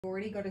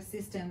Already got a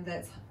system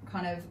that's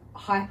kind of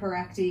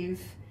hyperactive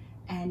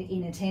and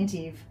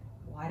inattentive.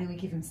 Why do we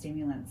give them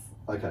stimulants?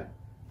 Okay,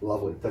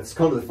 lovely. That's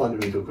kind of the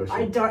fundamental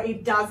question.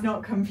 It does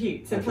not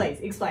compute, so please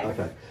explain.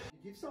 Okay.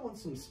 You give someone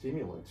some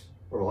stimulant,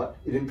 all right,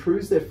 it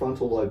improves their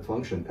frontal lobe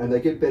function and they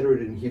get better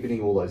at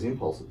inhibiting all those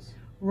impulses.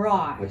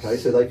 Right. Okay,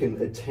 so they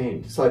can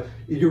attend. So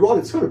you're right,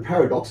 it's kind of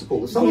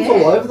paradoxical. If someone's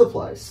all over the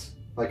place,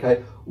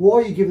 okay, why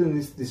are you giving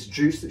them this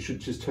juice that should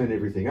just turn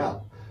everything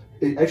up?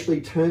 It actually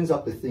turns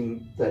up the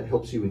thing that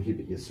helps you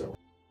inhibit yourself.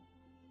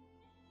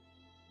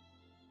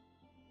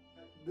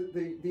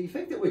 The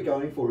effect that we're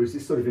going for is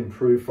this sort of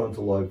improved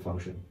frontal lobe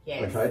function.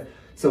 Yes. Okay,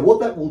 so what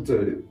that will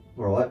do,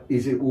 all right,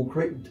 is it will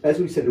create, as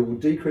we said, it will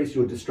decrease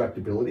your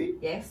distractibility.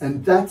 Yes.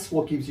 And that's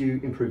what gives you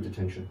improved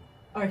attention.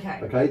 Okay.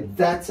 Okay,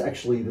 that's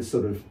actually the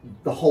sort of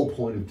the whole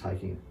point of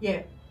taking it.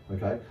 Yeah.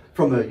 Okay,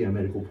 from a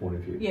medical point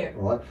of view. Yeah.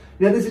 All right.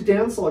 Now there's a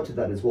downside to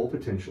that as well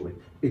potentially.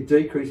 It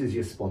decreases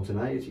your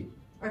spontaneity.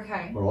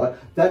 Okay. All right.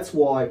 That's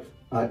why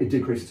it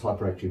decreases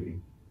hyperactivity.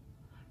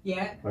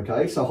 Yeah.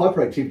 Okay, so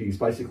hyperactivity is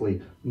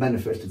basically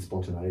manifested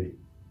spontaneity.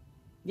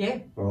 Yeah.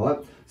 All right,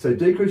 so it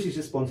decreases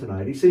your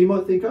spontaneity. So you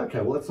might think,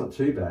 okay, well, that's not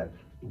too bad.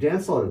 The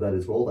downside of that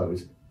as well, though,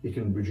 is it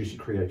can reduce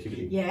your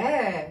creativity.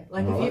 Yeah,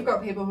 like if you've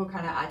got people who are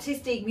kind of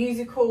artistic,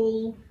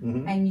 musical,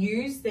 and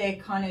use their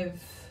kind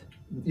of...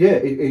 Yeah,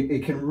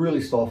 it can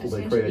really stifle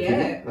their creativity.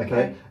 Yeah,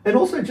 okay. And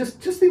also just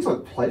things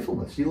like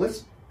playfulness. You're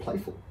less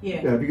playful.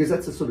 Yeah. You know, because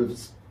that's a sort of,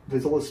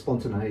 there's a lot of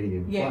spontaneity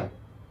in play.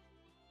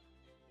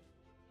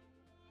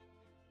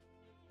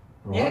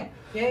 Right?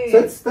 Yeah.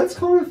 So that's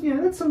kind of,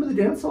 that's some of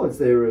the downsides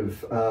there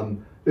of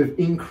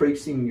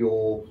increasing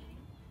your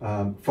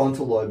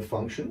frontal lobe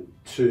function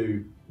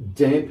to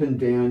dampen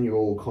down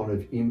your kind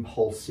of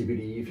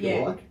impulsivity, if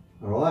you like.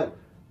 All right,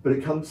 but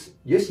it comes,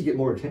 yes, you get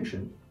more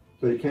attention,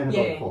 but it can have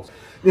other costs.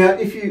 Now,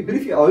 if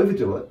you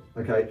overdo it,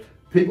 okay,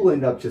 people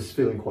end up just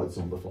feeling quite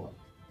zombified.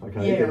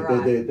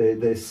 Okay,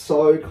 they're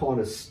so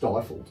kind of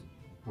stifled,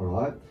 all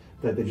right,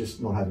 that they're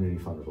just not having any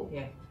fun at all.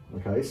 Yeah.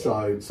 Okay,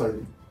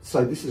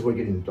 so this is where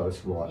getting the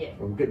dose right. Yeah.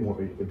 We'll get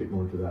a bit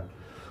more into that.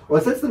 All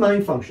right, so that's the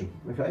main function,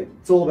 okay?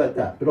 It's all about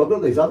that. But I've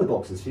got these other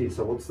boxes here,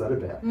 so what's that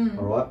about?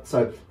 All right,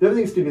 so the other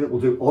thing stimulant will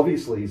do,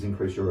 obviously, is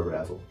increase your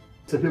arousal.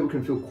 So people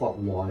can feel quite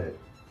wired.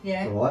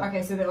 Yeah, all right?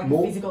 Okay, so they're like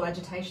a physical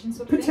agitation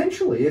sort of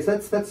potentially, thing?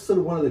 yes, that's sort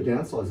of one of the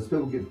downsides, is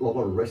people get a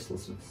lot of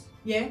restlessness.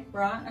 Yeah,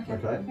 right,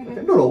 okay.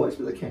 Not always,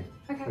 but they can.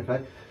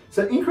 Okay.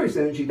 So increased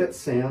energy, that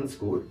sounds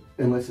good,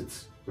 unless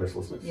it's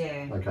restlessness.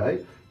 Yeah.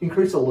 Okay,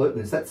 increased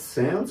alertness, that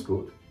sounds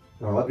good.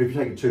 All right, but if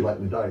you take it too late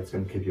in the day, it's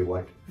going to keep you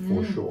awake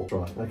for sure.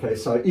 Right. Okay,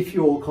 so if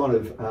you're kind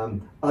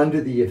of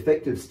under the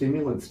effect of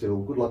stimulant still,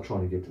 good luck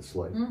trying to get to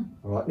sleep.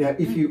 All right. Now,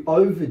 if you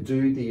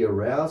overdo the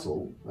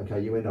arousal,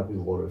 okay, you end up with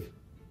a lot of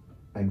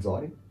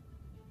anxiety,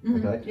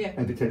 okay,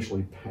 and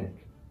potentially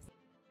panic,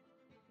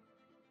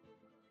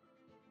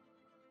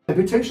 and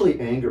potentially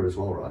anger as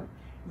well, right?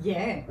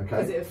 Yeah. Okay.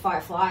 Because it's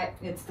fight-flight.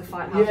 It's the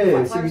fight. Half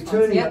Yeah. the So you're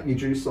turning up your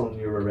juice on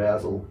your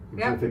arousal,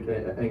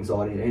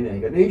 anxiety and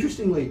anger. And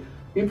interestingly,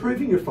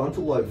 improving your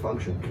frontal lobe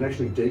function can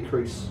actually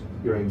decrease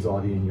your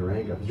anxiety and your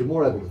anger because you're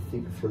more able to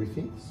think through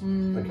things.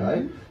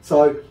 Okay,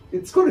 so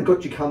it's kind of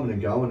got you coming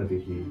and going a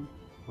bit here.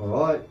 All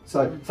right,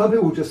 so some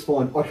people just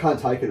find, I can't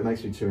take it, it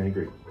makes me too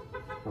angry.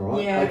 All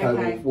right,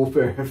 okay. Well,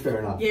 fair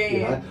enough.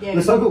 Yeah.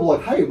 But some people are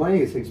like, hey, my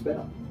anger seems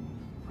better.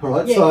 All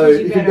right, Yeah, so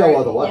it can go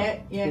either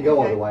way. Yeah, it can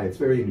go either way. It's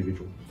very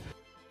individual.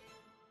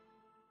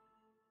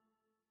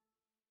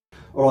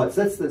 All right,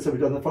 so so we've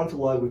done the frontal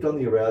lobe, we've done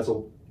the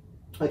arousal.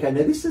 Okay,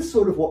 now this is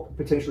sort of what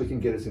potentially can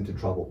get us into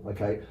trouble,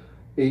 okay?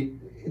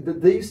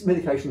 These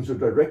medications will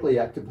directly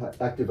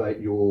activate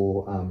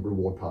your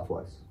reward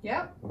pathways.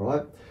 Yeah. All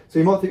right? So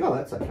you might think, oh,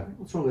 that's okay.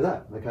 What's wrong with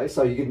that? Okay,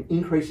 so you get an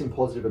increase in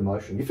positive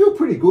emotion. You feel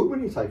pretty good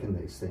when you're taking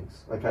these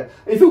things, okay?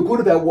 And you feel good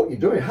about what you're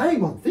doing. Hey,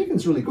 my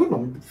thinking's really good and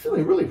I'm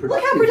feeling really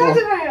productive. Look how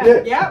productive I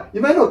am. Yeah.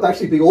 You may not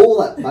actually be all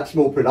that much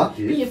more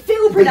productive. But you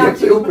feel productive.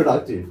 But you feel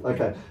productive.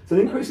 Okay, so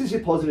it increases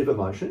your positive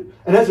emotion.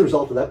 And as a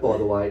result of that, by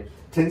the way,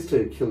 tends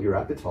to kill your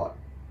appetite.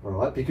 All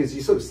right, because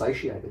you're sort of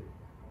satiated.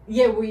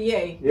 Yeah, so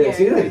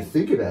you don't even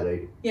think about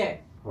eating. Yeah.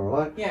 All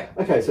right. Yeah.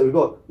 Okay, so we've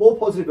got more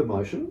positive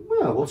emotion.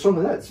 Wow, what's wrong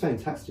with that? It's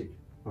fantastic.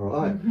 All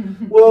right.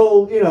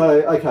 Well,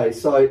 okay,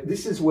 so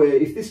this is where,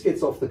 if this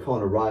gets off the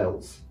kind of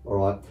rails, all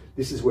right,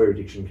 this is where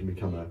addiction can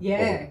become a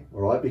problem.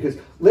 All right, because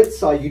let's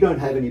say you don't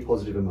have any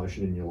positive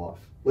emotion in your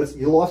life.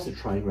 Your life's a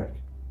train wreck.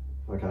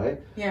 Okay.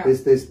 Yeah.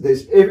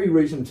 There's every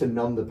reason to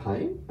numb the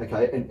pain.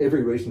 Okay, and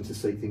every reason to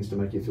seek things to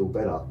make you feel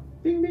better.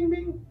 Bing, bing,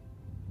 bing.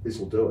 This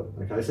will do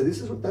it. Okay, so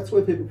that's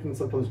where people can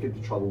sometimes get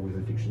into trouble with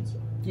addictions.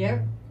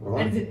 Yeah. All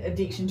right. And is it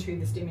addiction to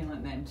the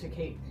stimulant then to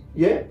keep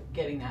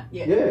getting that?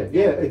 Yeah.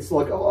 It's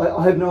like,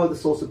 I have no other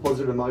source of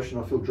positive emotion.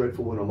 I feel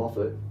dreadful when I'm off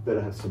it.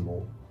 Better have some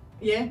more.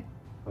 Yeah.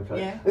 Okay.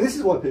 Yeah. And this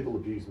is why people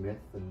abuse meth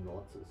and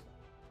relaxers.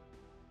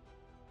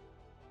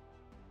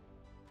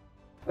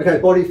 Okay,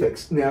 body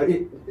effects. Now,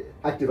 it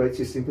activates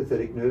your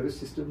sympathetic nervous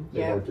system.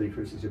 Yeah. It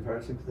decreases your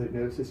parasympathetic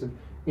nervous system.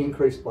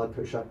 increased blood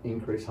pressure,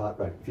 increased heart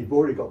rate. If you've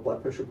already got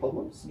blood pressure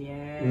problems,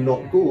 Yeah.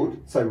 not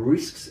good. So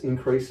risks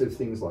increase of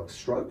things like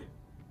stroke.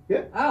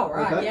 Yeah. Oh,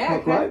 right. Okay. Yeah.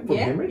 Not great. From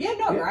Yeah. hemorrhage. Yeah,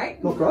 not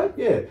great. Not great.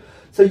 Yeah.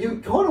 So you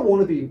kind of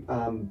want to be,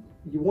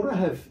 you want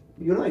to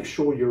make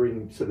sure you're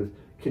in sort of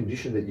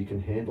condition that you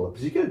can handle it,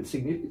 because you get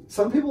significant.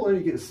 Some people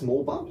only get a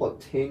small bump, like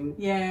 10,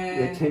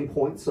 10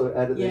 points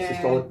out of their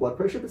systolic blood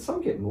pressure, but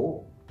some get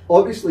more.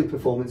 Obviously,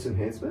 performance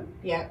enhancement.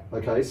 Yeah.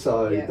 Okay,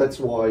 so that's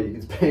why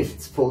it's banned in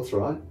sports,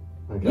 right?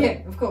 Okay.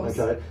 Yeah, of course.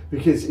 Okay,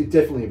 because it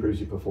definitely improves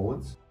your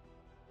performance.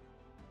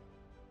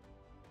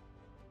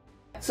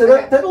 So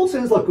that all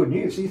sounds like good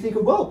news. So you think,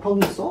 well,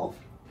 problem solved.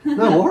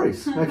 No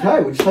worries.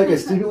 Okay, we'll just take our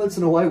stimulants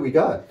and away we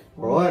go.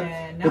 All right.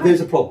 Yeah, no. But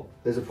there's a problem.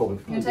 There's a problem.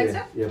 Can you take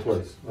stuff? Yeah,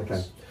 please.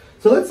 Okay.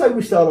 So let's say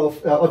we start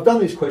off. I've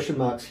done these question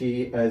marks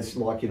here as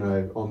like, you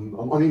know,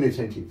 I'm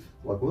inattentive.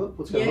 Like what?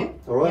 What's going on?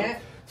 All right. Yeah.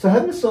 So I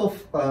have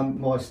myself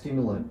my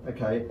stimulant.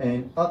 Okay,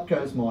 and up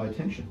goes my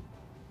attention.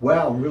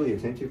 Wow, I'm really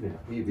attentive now.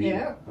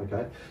 Yeah.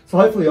 Okay. So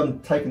hopefully I'm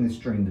taking this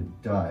during the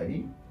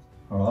day.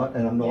 All right,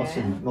 and I'm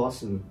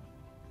nice and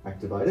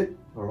activated.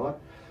 All right.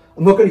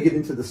 I'm not going to get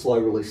into the slow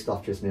release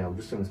stuff just now. I'm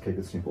just going to keep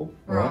it simple.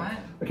 All right.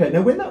 Okay.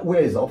 Now, when that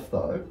wears off,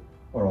 though,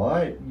 all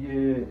right,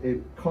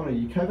 you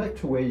come back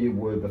to where you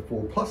were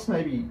before, plus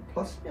maybe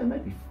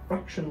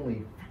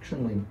fractionally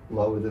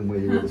lower than where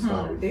you were to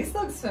start with. This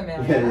looks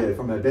familiar. Yeah,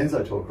 from our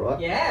benzo talk, right?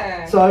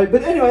 Yeah. So,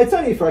 but anyway, it's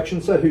only a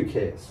fraction, so who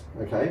cares?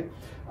 Okay.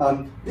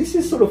 This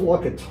is sort of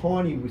like a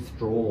tiny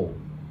withdrawal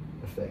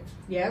effect.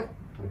 Yep.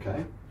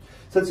 Okay.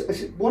 So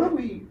why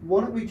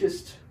don't we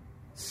just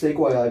segue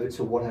over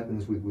to what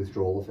happens with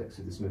withdrawal effects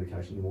of this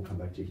medication, and we'll come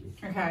back to you.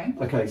 Okay.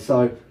 Okay,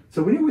 so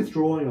when you're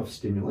withdrawing off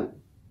stimulant,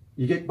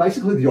 you get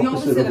basically the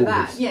opposite of all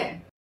that. this. Yeah.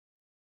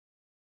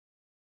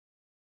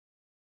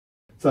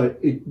 So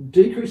it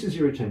decreases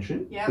your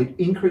attention, Yep. it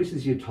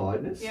increases your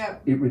tiredness,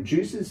 Yep. it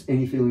reduces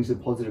any feelings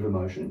of positive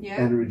emotion, Yep.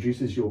 and it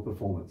reduces your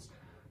performance.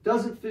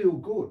 Does it feel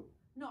good?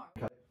 No.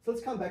 Okay. So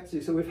let's come back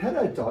to, so we've had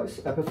our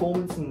dose, our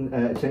performance and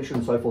attention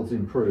and so forth has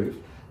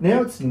improved.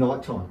 Now it's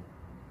nighttime.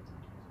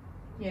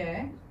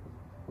 Yeah.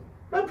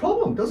 No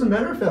problem. Doesn't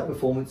matter if our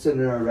performance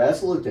and our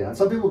arousal are down.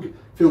 Some people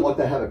feel like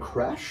they have a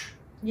crash.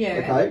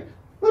 Yeah. Okay.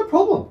 No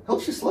problem.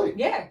 Helps you sleep.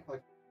 Yeah.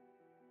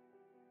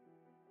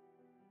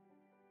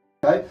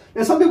 Okay.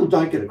 Now some people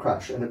don't get a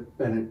crash, and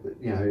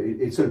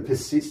it sort of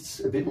persists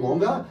a bit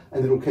longer,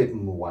 and it'll keep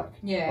them awake.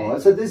 Yeah. All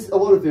right. So there's a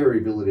lot of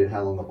variability in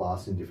how long it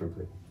lasts in different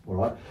people. All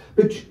right.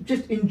 But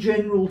just in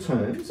general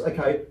terms,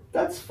 okay,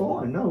 that's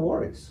fine. No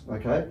worries.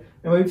 Okay.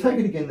 Now we take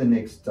it again the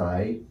next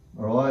day.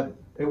 All right.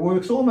 It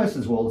works almost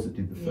as well as it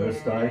did the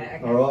first day.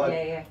 Okay. All right.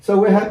 Yeah, yeah. So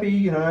we're happy.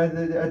 You know,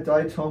 at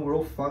daytime we're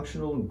all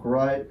functional and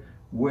great.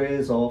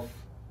 Wears off.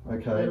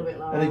 Okay. A little bit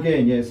lower. And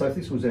again, yeah. So if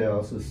this was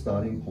our sort of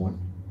starting point.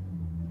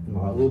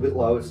 Right, a little bit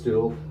lower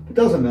still. It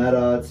doesn't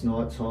matter, it's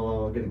night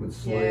time, I get a good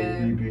sleep,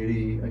 new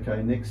beauty.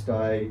 Okay, next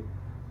day.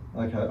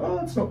 Okay, oh,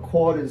 it's not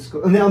quite as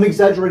good. Now I'm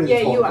exaggerating the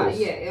time. Yeah, you are,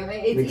 yeah. I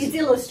mean, it's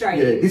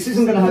illustrative. Yeah, this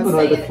isn't going to happen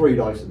over 3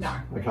 doses. No.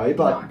 Okay,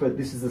 but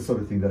this is the sort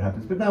of thing that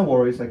happens. But no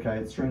worries, okay,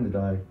 it's during the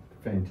day.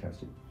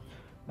 Fantastic.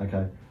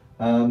 Okay.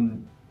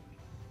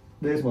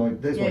 There's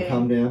my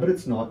come down, but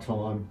it's night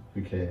time,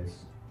 who cares?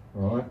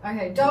 All right.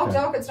 Okay,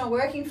 doc, it's not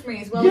working for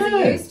me as well as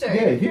it used to.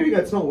 Yeah, here you go,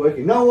 it's not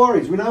working. No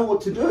worries, we know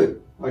what to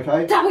do.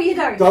 Okay. Double your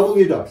dose. Double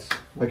your dose.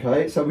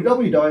 Okay, so we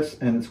double your dose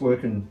and it's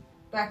working.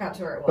 Back up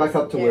to where it was. Back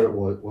up to where it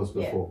was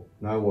before.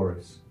 No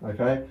worries.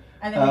 Okay.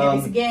 And then we get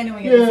this again, and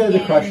we get this again. Yeah,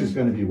 the crash is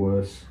going to be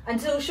worse.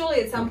 Until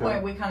surely at some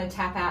point we kind of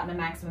tap out in a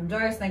maximum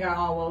dose, and they go,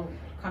 oh well,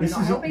 kind of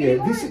not helping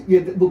anymore.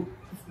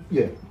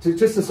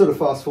 Just to sort of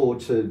fast forward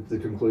to the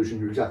conclusion,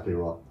 you're exactly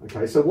right.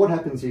 Okay, so what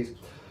happens is,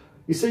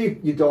 you see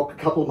your doc a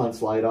couple of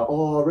months later.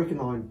 Oh, I reckon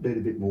I need a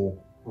bit more.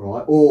 All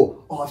right.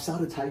 Or, oh, I've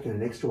started taking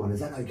an extra one.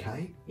 Is that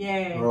okay?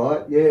 Yeah. All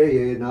right.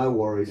 Yeah, no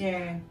worries.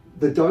 Yeah.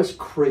 The dose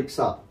creeps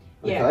up.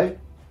 Okay. Yeah.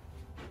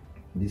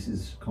 This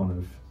is kind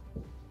of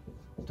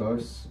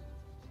dose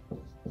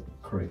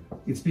creep.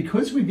 It's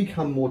because we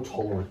become more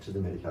tolerant to the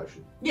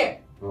medication. Yeah.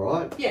 All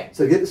right. Yeah.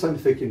 So to get the same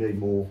effect, you need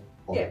more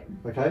of it.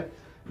 Okay.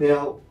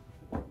 Now,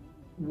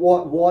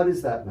 why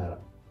does that matter?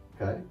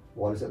 Okay.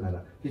 Why does that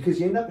matter? Because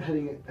you end up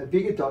having a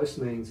bigger dose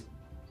means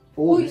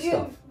all this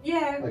stuff.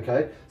 Yeah.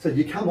 Okay. So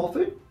you come off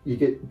it, you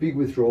get big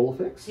withdrawal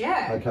effects.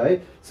 Yeah.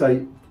 Okay.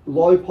 So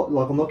like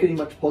I'm not getting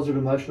much positive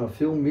emotion. I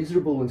feel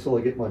miserable until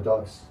I get my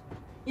dose.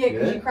 Yeah,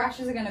 because your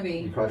crashes are going to be...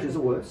 Your crashes are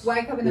worse.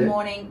 Wake up in the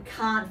morning,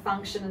 can't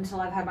function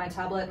until I've had my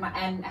tablet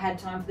and had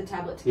time for the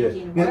tablet to kick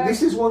in. Now,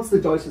 this is once the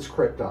dose has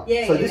crept up.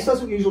 Yeah, this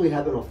doesn't usually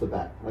happen off the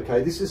bat,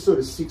 okay? This is sort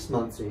of 6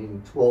 months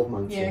in, 12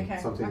 months in,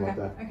 something like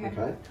that,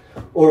 okay?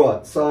 All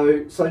right,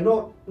 so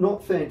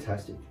not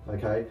fantastic,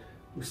 okay?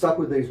 We're stuck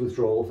with these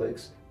withdrawal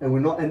effects, and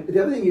we're not, and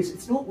the other thing is,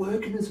 it's not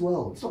working as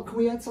well. It's not, can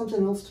we add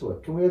something else to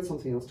it? Can we add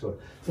something else to it?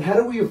 So how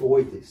do we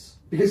avoid this?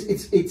 Because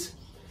it's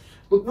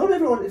look, not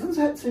everyone, it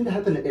doesn't seem to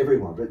happen to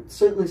everyone, but it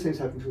certainly seems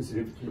to happen to a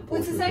significant proportion.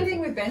 Well, it's the same thing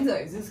with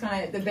benzos. It's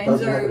kind of, the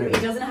benzo,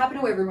 it doesn't happen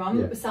to everyone.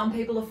 Yeah. Some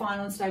people are fine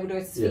on stable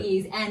doses for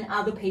years, and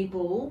other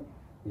people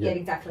get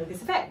exactly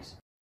this effect.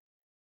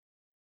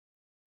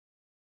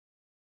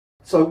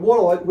 So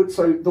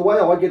the way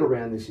I get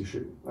around this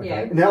issue, okay?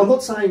 Yeah. Now I'm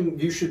not saying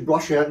you should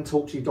rush out and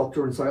talk to your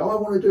doctor and say, oh, I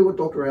want to do what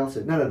Dr. Al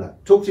said. No.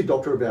 Talk to your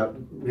doctor about,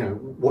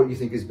 what you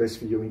think is best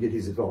for you and get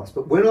his advice.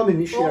 But when I'm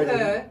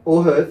initiating...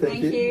 Or her,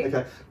 thank you.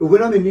 Okay. But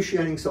when I'm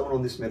initiating someone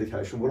on this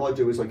medication, what I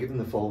do is I give them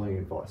the following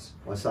advice.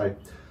 I say,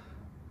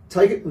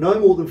 take it no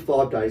more than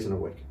 5 days in a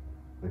week.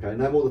 Okay,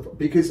 no more than,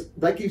 because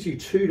that gives you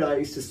 2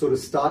 days to sort of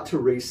start to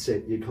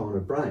reset your kind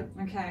of brain.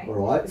 Okay. All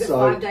right. Is it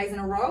 5 days in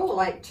a row, or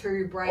like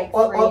 2 breaks?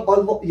 I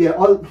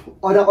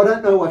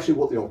don't know actually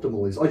what the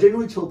optimal is. I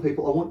generally tell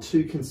people I want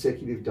 2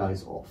 consecutive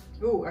days off.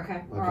 Oh,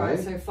 okay. All right.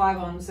 So 5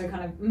 on, so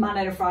kind of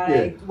Monday to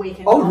Friday,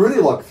 weekend. I would really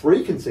like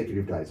 3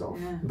 consecutive days off.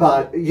 Yeah.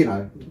 But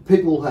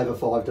people have a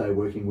 5-day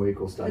working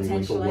week or study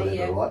week or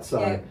whatever, right?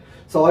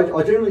 So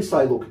I generally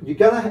say, look, you're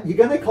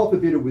gonna cop a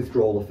bit of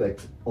withdrawal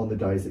effect on the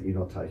days that you're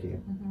not taking it.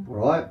 All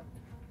right.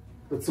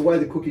 It's the way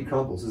the cookie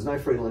crumbles. There's no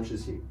free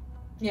lunches here.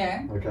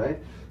 Yeah. Okay.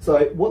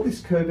 So what this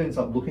curve ends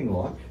up looking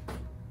like,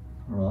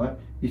 all right,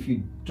 if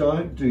you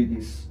don't do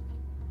this,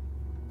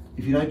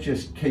 if you don't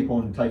just keep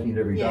on taking it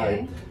every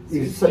day,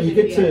 so you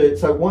get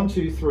to 1,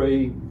 2,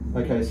 3.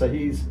 Okay, so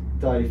here's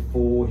day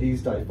 4,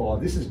 here's day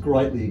 5. This is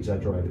greatly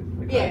exaggerated.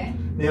 Okay?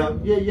 Yeah. Now,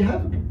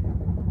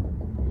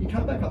 you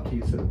come back up to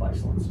your sort of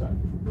baseline state.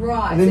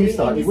 Right. And then you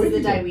start your week again. This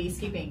is the day again. where you're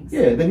skipping.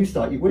 Yeah, then you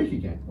start your week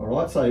again. All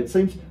right. So it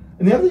seems.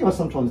 And the other thing I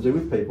sometimes do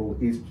with people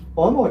is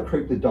I might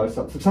creep the dose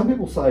up. So some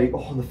people say, oh,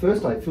 on the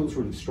first day it feels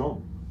really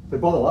strong,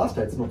 but by the last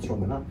day it's not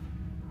strong enough.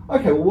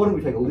 Okay, well, why don't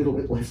we take a little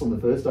bit less on the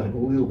first day and a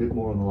little bit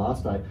more on the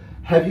last day?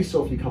 Have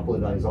yourself your couple of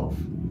days off,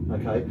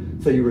 okay?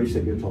 So you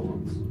reset your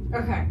tolerance.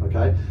 Okay.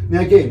 Okay. Now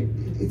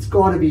again, it's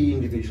got to be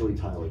individually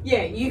tailored.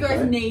 Yeah, you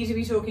guys need to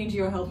be talking to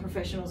your health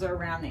professionals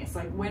around this.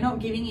 Like, we're not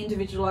giving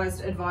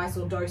individualized advice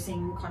or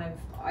dosing kind of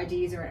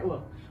ideas around.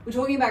 Well, we're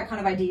talking about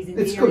kind of ideas in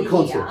theory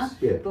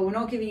here, but we're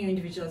not giving you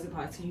individualized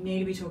advice. So you need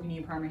to be talking to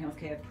your primary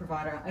healthcare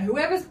provider and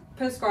whoever's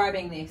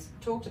prescribing this.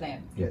 Talk to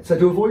them. Yeah. So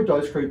to avoid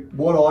dose creep,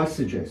 what I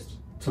suggest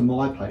to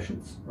my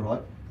patients,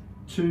 right,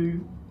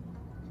 2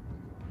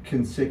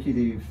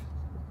 consecutive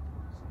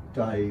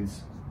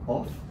days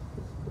off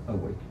a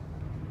week.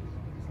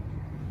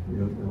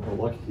 I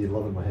like you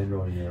loving my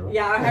handwriting there, right?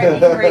 Yeah, I hope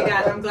you can read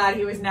that. I'm glad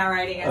he was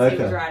narrating as he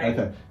was writing.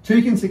 Okay,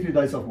 2 consecutive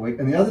days off a week.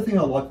 And the other thing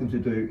I like them to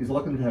do is I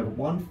like them to have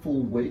 1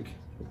 full week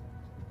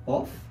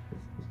off,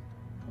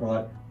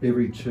 right,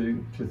 every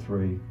 2 to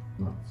 3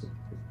 months.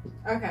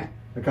 Okay.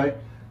 Okay.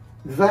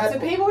 So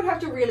people would have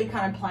to really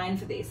kind of plan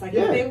for this. Like,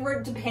 if they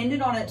were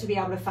dependent on it to be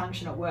able to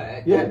function at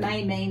work, that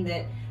may mean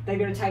that they're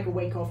going to take a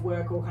week off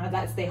work, or kind of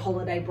that's their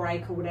holiday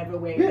break or whatever,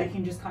 where they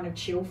can just kind of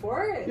chill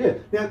for it. Yeah.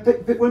 Now,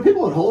 but when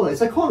people are on holidays,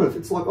 they kind of,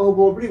 it's like, oh,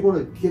 well, I really want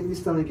to get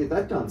this done and get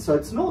that done. So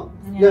it's not,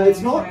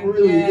 it's not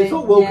really, it's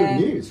not welcome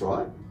news,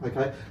 right?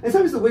 Okay. And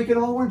same as the weekend,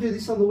 I want to do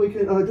this on the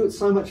weekend, and I do it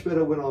so much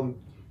better when I'm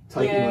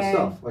taking my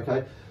stuff.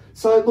 Okay.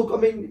 So look, I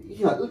mean,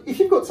 if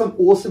you've got some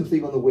awesome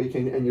thing on the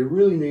weekend and you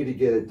really need to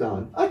get it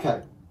done,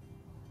 okay,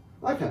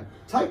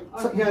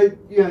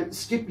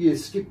 skip your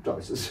skip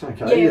doses.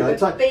 Okay, you're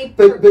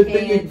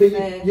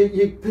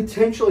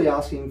potentially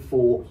asking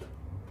for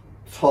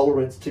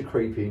tolerance to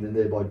creep in and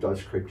thereby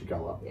dose creep to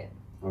go up. Yeah.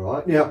 All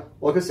right. Now,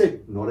 like I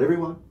said, not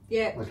everyone.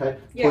 Yeah. Okay.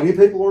 Yeah. Plenty of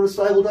people are on a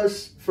stable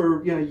dose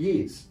for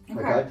years.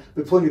 Okay.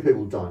 But plenty of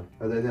people don't,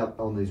 and they're now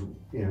on these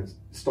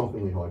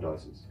stompingly high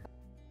doses.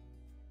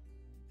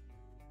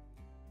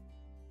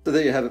 So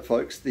there you have it,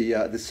 folks.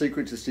 The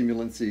secret to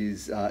stimulants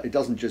is it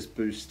doesn't just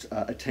boost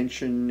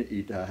attention,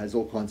 it has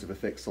all kinds of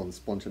effects on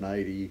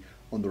spontaneity,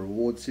 on the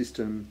reward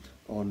system,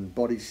 on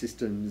body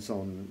systems,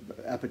 on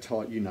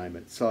appetite, you name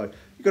it. So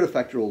you've got to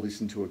factor all this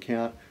into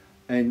account.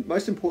 And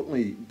most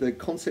importantly, the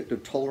concept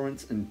of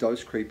tolerance and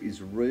dose creep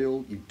is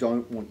real. You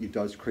don't want your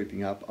dose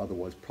creeping up,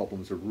 otherwise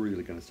problems are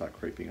really going to start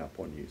creeping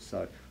up on you.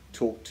 So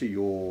talk to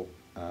your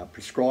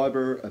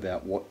prescriber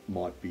about what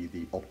might be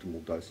the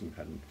optimal dosing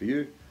pattern for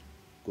you.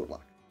 Good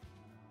luck.